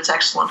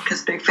excellent,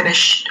 because Big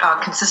Finish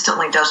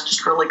consistently does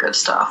just really good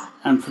stuff.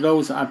 And for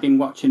those that have been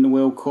watching the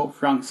World Cup,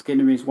 Frank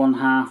Skinner is one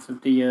half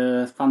of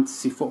the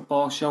fantasy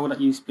football show that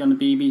used to be on the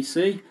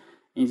BBC.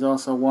 He's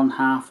also one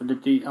half of the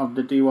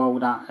duo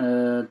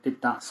that did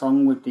that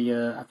song with the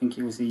I think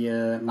it was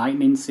the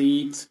Lightning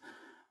Seeds,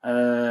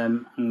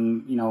 and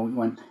you know, it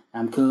went,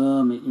 "I'm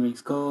coming,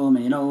 it's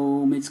coming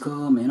home, it's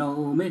coming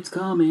home, it's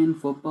coming,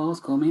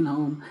 football's coming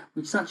home,"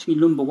 which is actually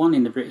number one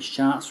in the British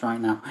charts right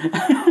now.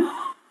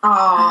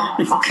 Oh,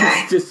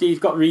 okay. It's just he's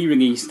got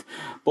re-released,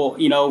 but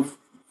you know,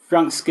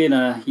 Frank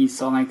Skinner, he's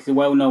sort of like a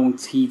well-known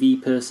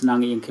TV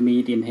personality and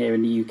comedian here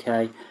in the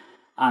UK,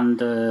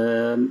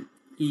 and.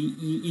 He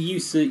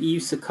used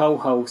to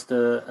co-host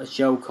a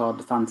show called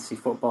the Fantasy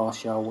Football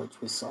Show,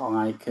 which was sort of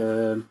like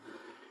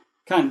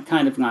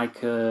kind of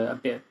like a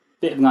bit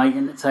of light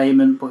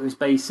entertainment, but it was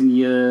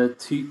basically it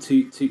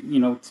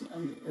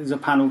was a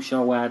panel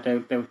show where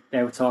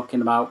they were talking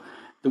about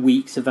the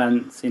week's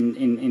events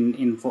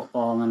in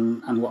football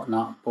and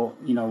whatnot, but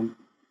you know,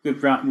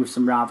 with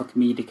some rather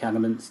comedic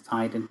elements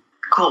tied in.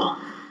 Cool.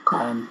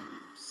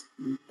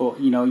 But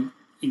you know,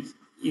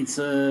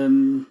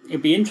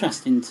 it'd be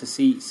interesting to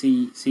see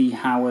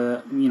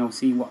how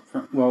see what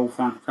role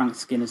Frank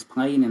Skinner's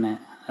playing in it.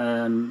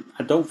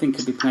 I don't think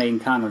he'll be playing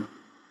Callan.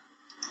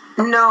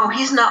 No,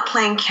 he's not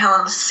playing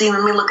Callan.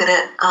 Let me look at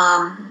it.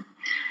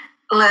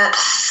 Let's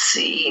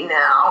see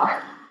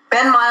now.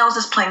 Ben Miles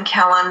is playing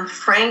Callan.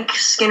 Frank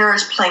Skinner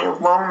is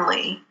playing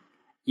Lonely.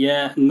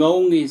 Yeah,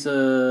 Lonely is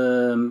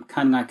kind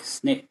of like a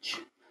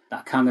snitch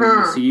that Callan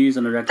used to use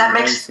on a regular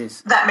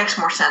basis. That makes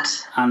more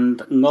sense.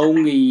 And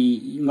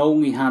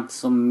Lonely had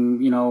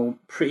some, you know,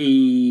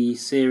 pretty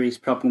serious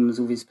problems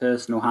with his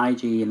personal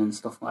hygiene and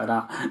stuff like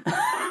that.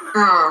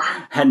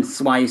 Hence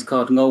why he's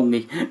called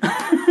Lonely.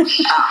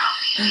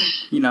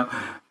 You know,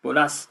 but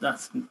that's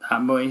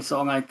but it's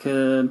sort of like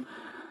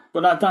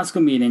but that's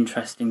going to be an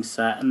interesting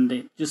set, and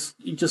it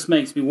just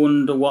makes me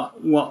wonder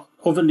what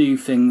other new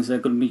things they're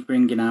going to be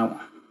bringing out.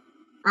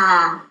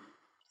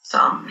 So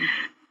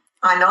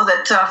I know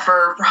that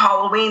for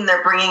Halloween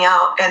they're bringing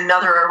out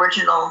another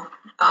original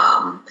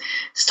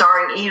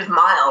starring Eve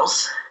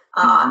Miles.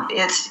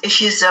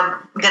 She's going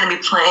to be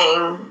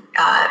playing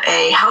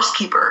a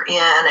housekeeper in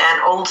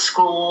an old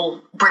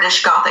school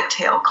British Gothic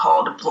tale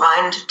called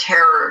Blind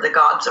Terror: The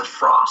Gods of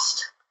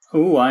Frost.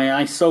 Oh,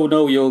 I so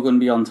know you're going to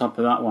be on top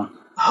of that one.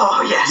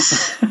 Oh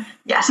yes,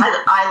 yes.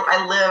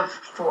 I live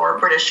for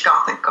British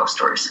Gothic ghost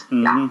stories.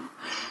 Mm-hmm. Yeah,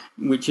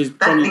 which is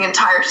that's the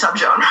entire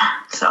subgenre.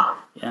 So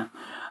yeah.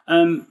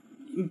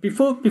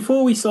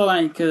 Before we saw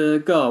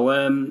go,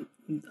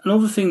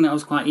 another thing that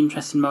was quite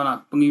interesting about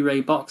that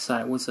Blu-ray box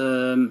set was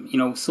you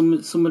know, some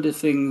of the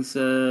things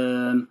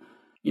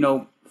you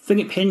know,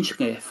 Philip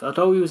Hinchcliffe,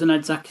 although he was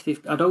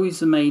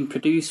the main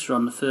producer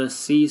on the first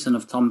season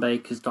of Tom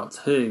Baker's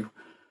Doctor Who,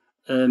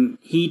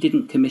 he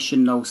didn't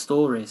commission those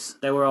stories.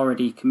 They were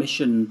already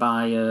commissioned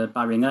by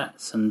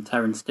Ringetts and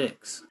Terrance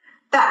Dicks.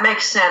 That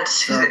makes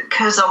sense,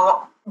 because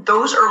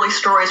those early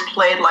stories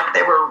played like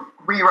they were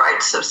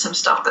rewrites of some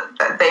stuff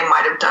that they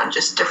might have done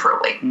just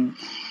differently.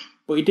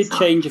 But he did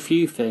change a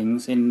few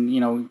things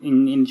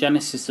in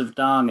Genesis of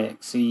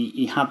Daleks.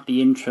 He had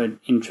the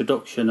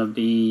introduction of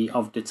the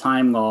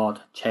Time Lord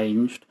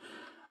changed,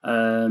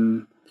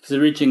 because because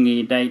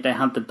originally they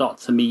had the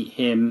Doctor meet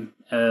him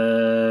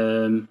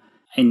in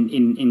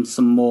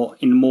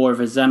more of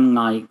a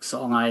Zen-like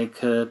sort of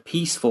like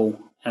peaceful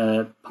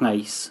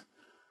place.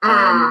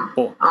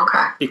 But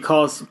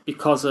because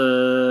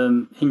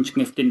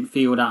Hinchcliffe didn't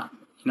feel that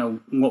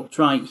looked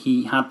right,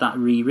 he had that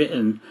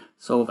rewritten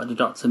so that the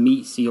Doctor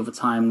meets the other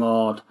Time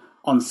Lord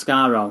on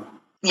Skaro.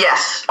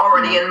 Yes,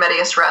 already in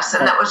Medias Res,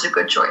 and that was a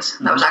good choice.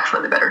 That was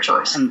actually the better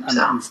choice.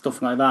 And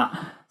stuff like that.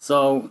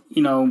 So,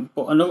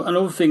 but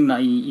another thing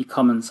that he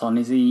comments on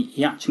is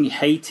he actually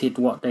hated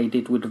what they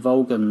did with the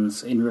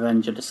Vogons in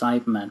Revenge of the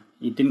Cybermen.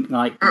 He didn't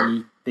like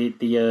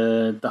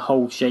the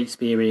whole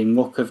Shakespearean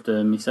look of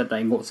them. He said that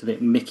he looked a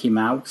bit Mickey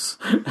Mouse.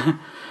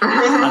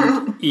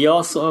 And he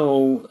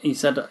also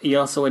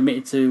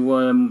admitted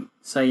to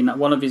saying that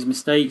one of his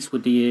mistakes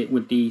with the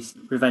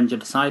Revenge of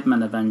the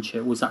Cybermen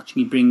adventure was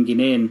actually bringing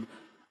in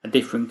a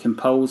different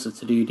composer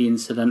to do the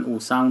incidental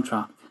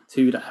soundtrack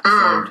to the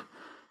episode,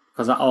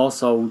 because that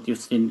also it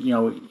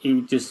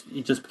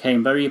just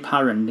became very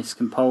apparent this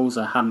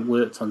composer hadn't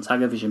worked on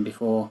television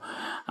before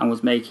and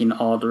was making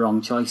all the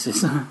wrong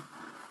choices.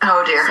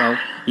 Oh dear! So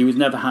he was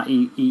never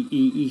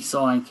he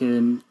sort of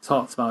like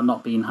talked about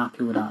not being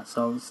happy with that.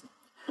 So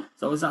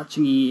it was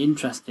actually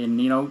interesting.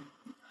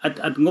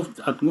 I'd love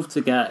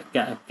to get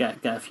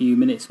a few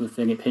minutes with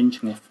Philip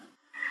Hinchcliffe.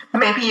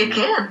 Maybe you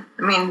can.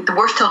 I mean, the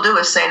worst he'll do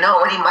is say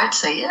no, and he might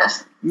say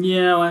yes.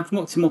 Yeah, I've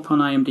looked him up on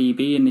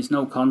IMDb, and there's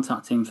no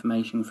contact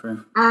information for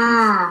him.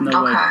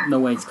 No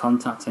way to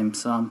contact him.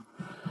 So,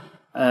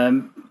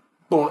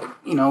 but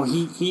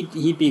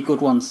he'd be a good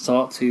one to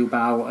talk to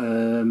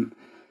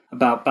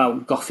about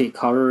gothic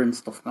horror and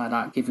stuff like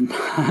that. Given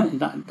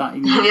that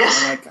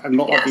like a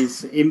lot of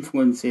his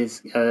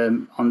influences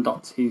on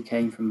Doctor Who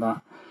came from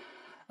that.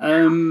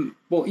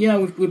 But yeah,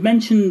 we've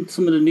mentioned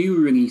some of the new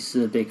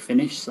releases of Big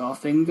Finish sort of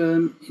thing.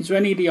 Is there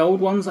any of the old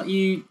ones that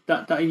you'd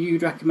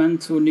recommend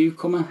to a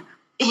newcomer?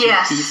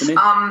 Yes.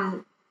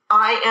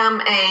 I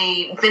am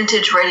a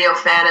vintage radio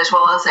fan as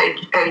well as a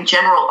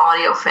general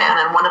audio fan,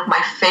 and one of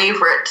my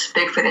favorite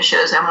Big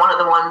Finishes, and one of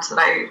the ones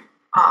that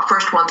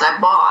first ones I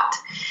bought,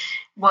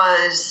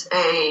 was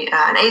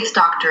an Eighth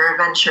Doctor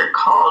adventure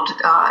called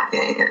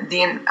The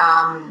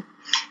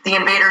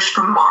Invaders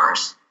from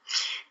Mars.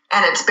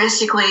 And it's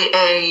basically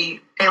a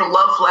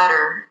love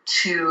letter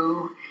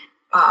to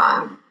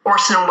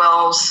Orson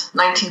Welles'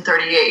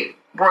 1938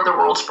 War of the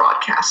Worlds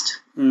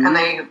broadcast. Mm-hmm. And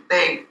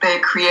they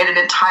created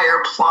an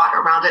entire plot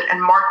around it,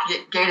 and Mark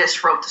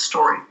Gatiss wrote the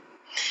story.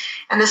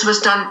 And this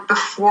was done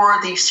before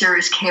the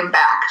series came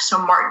back, so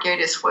Mark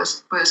Gatiss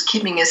was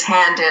keeping his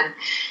hand in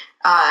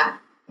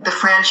the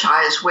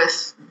franchise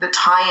with the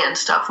tie-in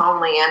stuff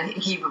only, and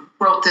he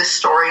wrote this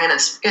story, and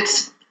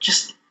it's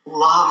just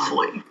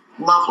lovely.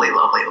 Lovely.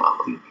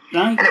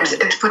 Nice. And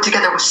it's put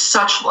together with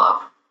such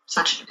love,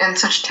 such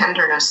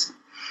tenderness.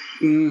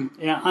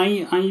 Yeah,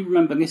 I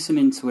remember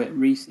listening to it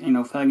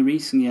fairly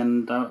recently,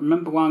 and I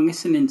remember while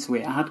listening to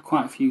it, I had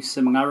quite a few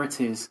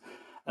similarities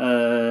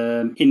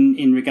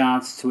in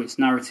regards to its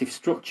narrative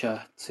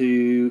structure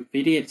to The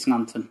Idiot's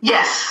Lantern.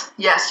 Yes,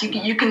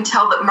 you can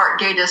tell that Mark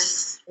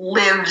Gatiss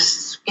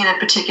lives in a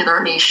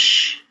particular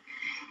niche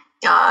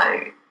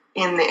in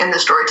the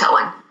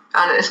storytelling,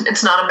 and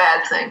it's not a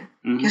bad thing.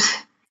 Mm-hmm.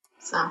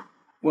 So.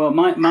 Well,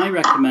 my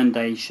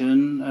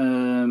recommendation,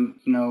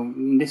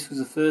 this was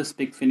the first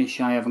Big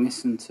Finish I ever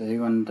listened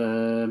to, and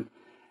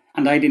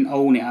I didn't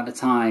own it at the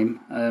time.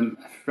 A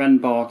friend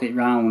bought it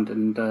round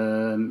and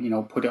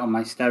put it on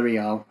my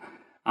stereo,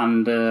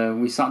 and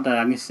we sat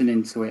there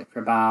listening to it for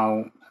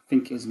about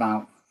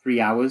 3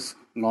 hours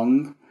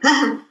long.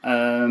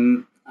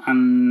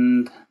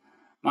 And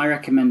my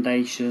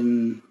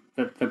recommendation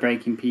for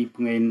breaking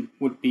people in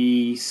would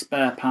be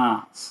Spare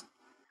Parts.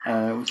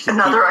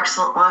 Another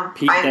excellent one.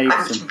 Pete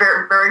Davidson.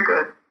 Very, very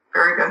good.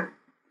 Very good.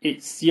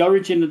 It's the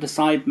origin of the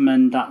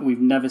Cybermen that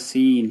we've never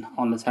seen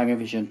on the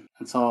television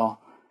at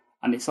all.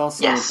 And it's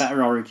also a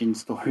better origin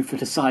story for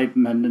the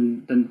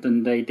Cybermen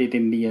than they did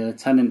in the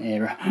Tennant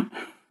era.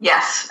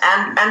 Yes,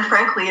 and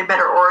frankly, a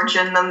better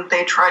origin than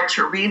they tried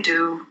to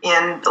redo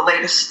in the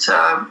latest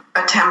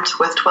attempt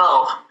with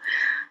 12.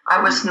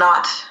 I was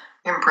not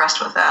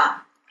impressed with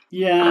that.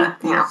 Yeah,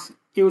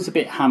 it was a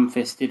bit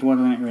ham-fisted,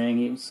 wasn't it?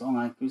 Really, it was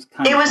kind of.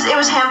 It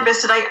was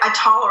ham-fisted. I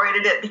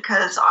tolerated it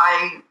because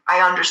I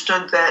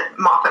understood that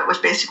Moffat was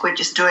basically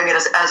just doing it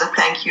as a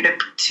thank you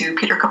to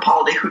Peter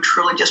Capaldi, who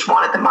truly just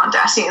wanted the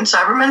Mondasian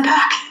Cybermen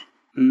back.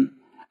 Mm.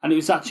 And it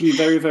was actually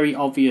very, very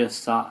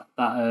obvious that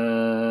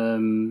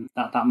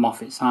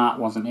Moffat's heart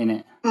wasn't in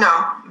it.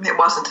 No, it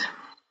wasn't.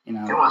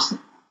 It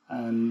wasn't.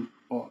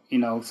 But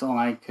sort of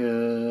like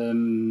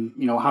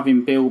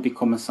having Bill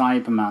become a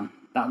Cyberman.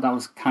 That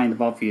was kind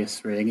of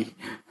obvious, really.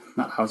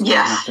 That was going to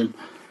happen.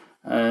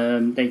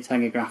 They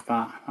telegraph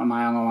that a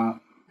mile out.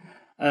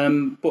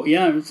 But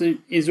yeah,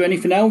 is there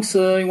anything else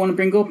you want to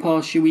bring up,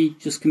 or should we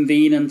just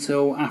convene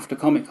until after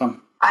Comic-Con?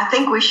 I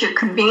think we should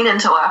convene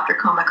until after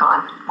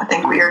Comic-Con. I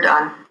think we are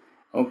done.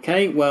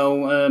 Okay,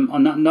 well,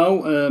 on that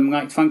note, I'd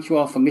like to thank you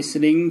all for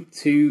listening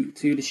to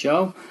the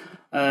show.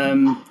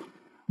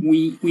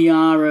 We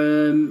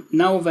are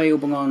now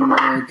available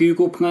on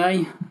Google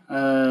Play.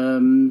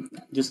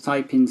 Just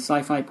type in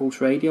Sci-Fi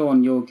Pulse Radio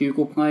on your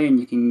Google Play and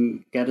you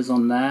can get us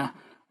on there.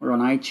 We're on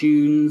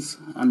iTunes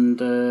and,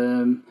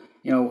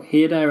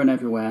 here, there and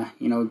everywhere.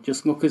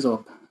 Just look us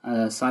up,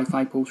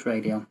 Sci-Fi Pulse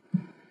Radio.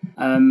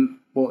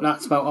 But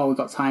that's about all we've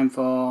got time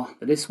for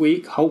this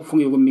week.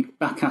 Hopefully we'll be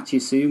back at you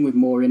soon with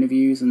more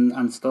interviews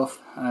and stuff.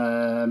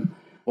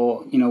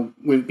 But,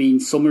 with being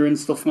summer and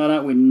stuff like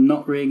that, we're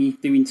not really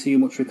doing too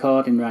much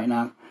recording right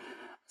now.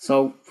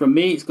 So from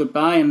me, it's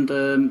goodbye, and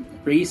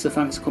Risa,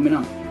 thanks for coming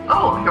on.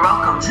 Oh, you're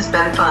welcome. This has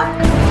been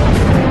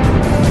fun.